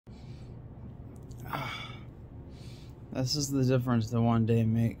This is the difference that one day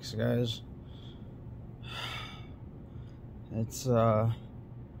makes, guys. It's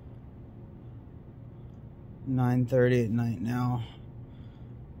 9:30 at night now,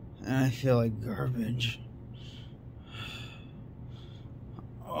 and I feel like garbage.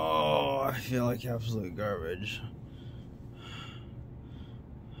 Oh, I feel like absolute garbage.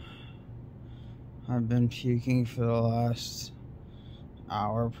 I've been puking for the last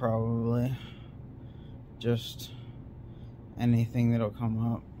hour, probably. Just anything that'll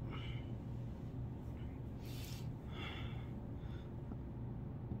come up.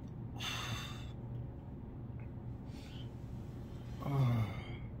 Oh.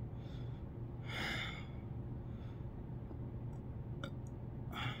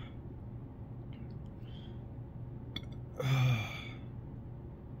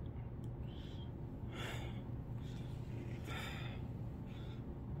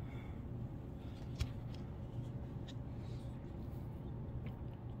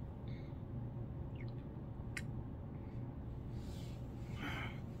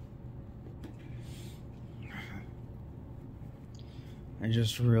 I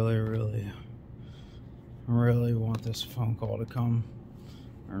just really want this phone call to come,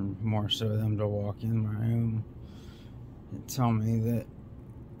 or more so them to walk in my room and tell me that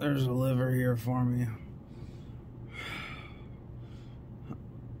there's a liver here for me.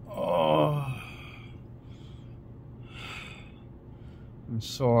 Oh, I'm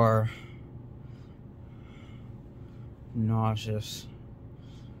sore, nauseous,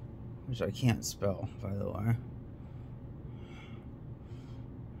 which I can't spell, by the way.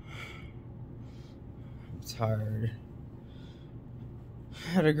 Tired.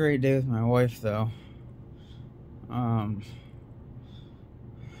 Had a great day with my wife, though.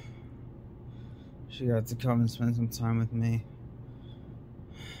 She got to come and spend some time with me.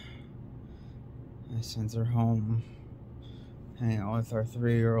 I sent her home, hang out with our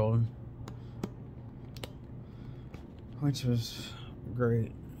 3-year-old, which was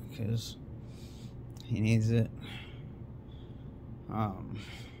great because he needs it.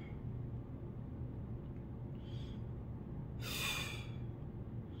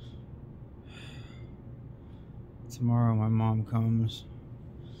 Tomorrow my mom comes,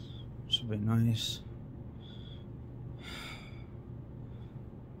 which will be nice.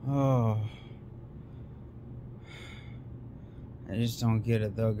 Oh, I just don't get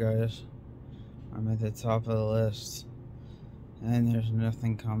it though, guys. I'm at the top of the list and there's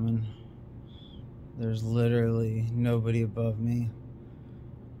nothing coming. There's literally nobody above me,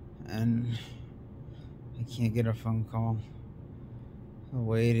 and I can't get a phone call. The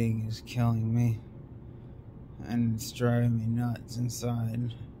waiting is killing me, and it's driving me nuts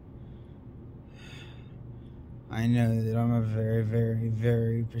inside. I know that I'm a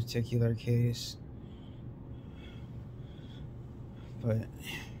very particular case, but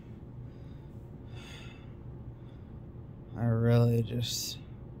I really just,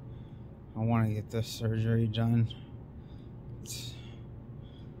 I want to get this surgery done.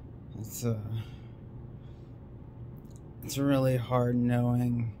 It's really hard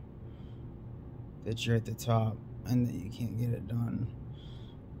knowing that you're at the top and that you can't get it done.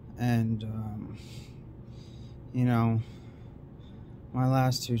 And you know, my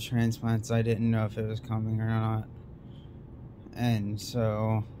last 2 transplants, I didn't know if it was coming or not, and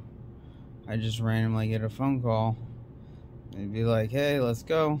so I just randomly get a phone call. It'd be like, hey, let's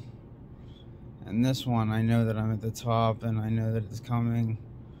go. And this one, I know that I'm at the top and I know that it's coming,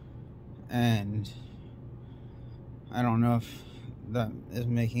 and I don't know if that is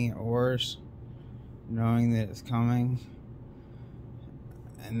making it worse, knowing that it's coming,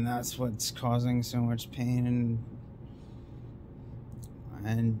 and that's what's causing so much pain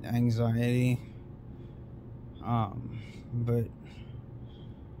and anxiety. But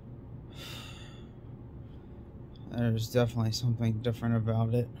there's definitely something different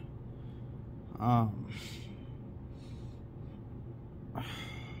about it.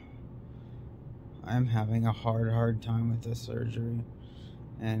 I'm having a hard time with this surgery,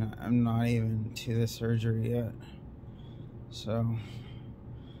 and I'm not even to the surgery yet. So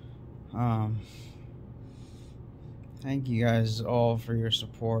thank you guys all for your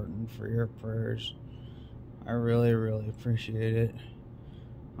support and for your prayers. I really appreciate it.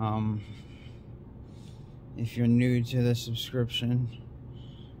 If you're new to the subscription,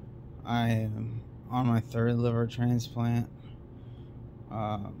 I am on my 3rd liver transplant,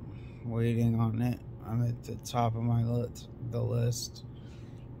 waiting on it. I'm at the top of the list.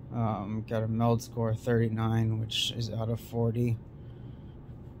 Got a MELD score of 39, which is out of 40.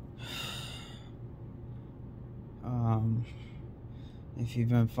 If you've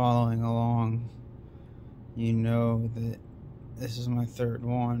been following along, You know that this is my third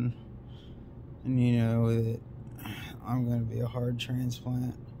one, and you know that I'm going to be a hard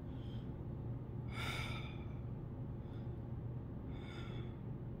transplant.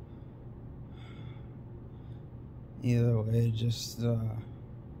 Either way, just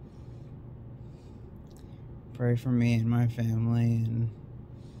pray for me and my family, and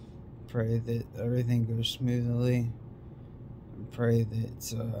pray that everything goes smoothly, and pray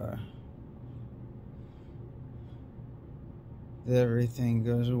that that everything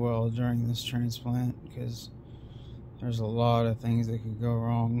goes well during this transplant, because there's a lot of things that could go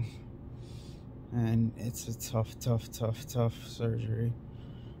wrong, and it's a tough surgery,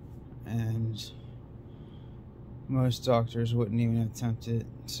 and most doctors wouldn't even attempt it.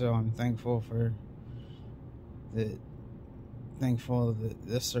 So I'm thankful that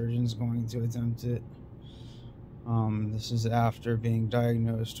this surgeon's going to attempt it. This is after being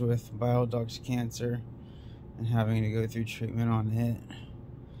diagnosed with bile duct cancer and having to go through treatment on it,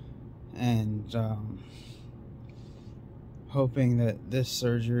 and hoping that this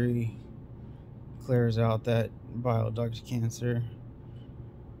surgery clears out that bile duct cancer.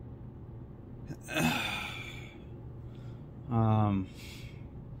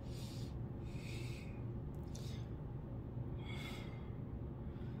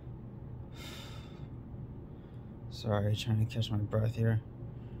 Sorry, trying to catch my breath here.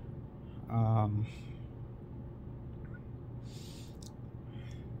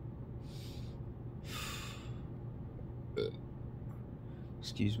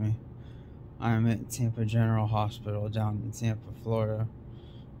 Excuse me. I'm at Tampa General Hospital down in Tampa, Florida.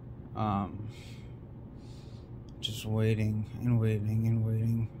 Just waiting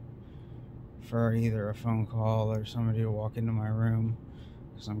for either a phone call or somebody to walk into my room,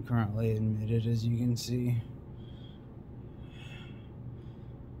 because I'm currently admitted, as you can see.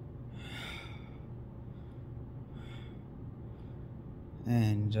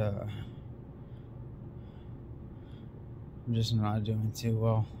 And I'm just not doing too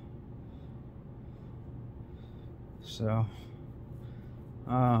well. So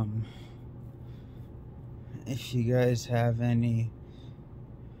if you guys have any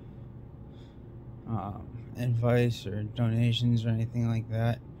advice or donations or anything like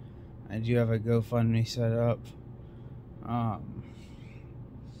that, I do have a GoFundMe set up.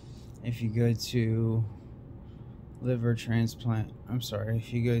 If you go to liver transplant,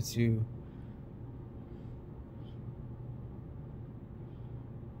 if you go to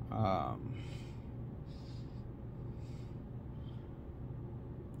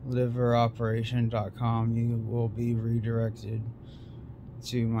liveroperation.com, you will be redirected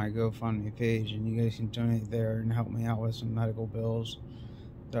to my GoFundMe page, and you guys can donate there and help me out with some medical bills.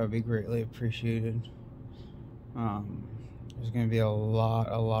 That would be greatly appreciated. There's going to be a lot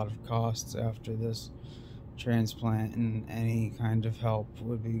of costs after this transplant, and any kind of help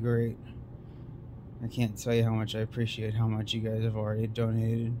would be great. I can't tell you how much I appreciate how much you guys have already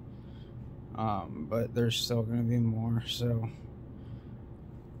donated, but there's still going to be more. So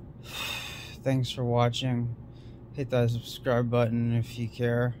thanks for watching. Hit that subscribe button if you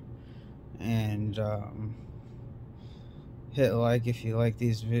care, and hit like if you like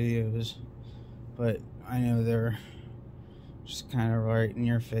these videos. But I know they're just kind of right in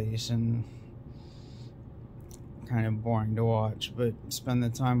your face and kind of boring to watch, but spend the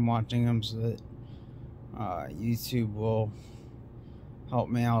time watching them so that YouTube will help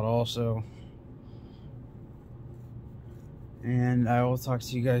me out also. And I will talk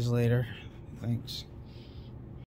to you guys later. Thanks.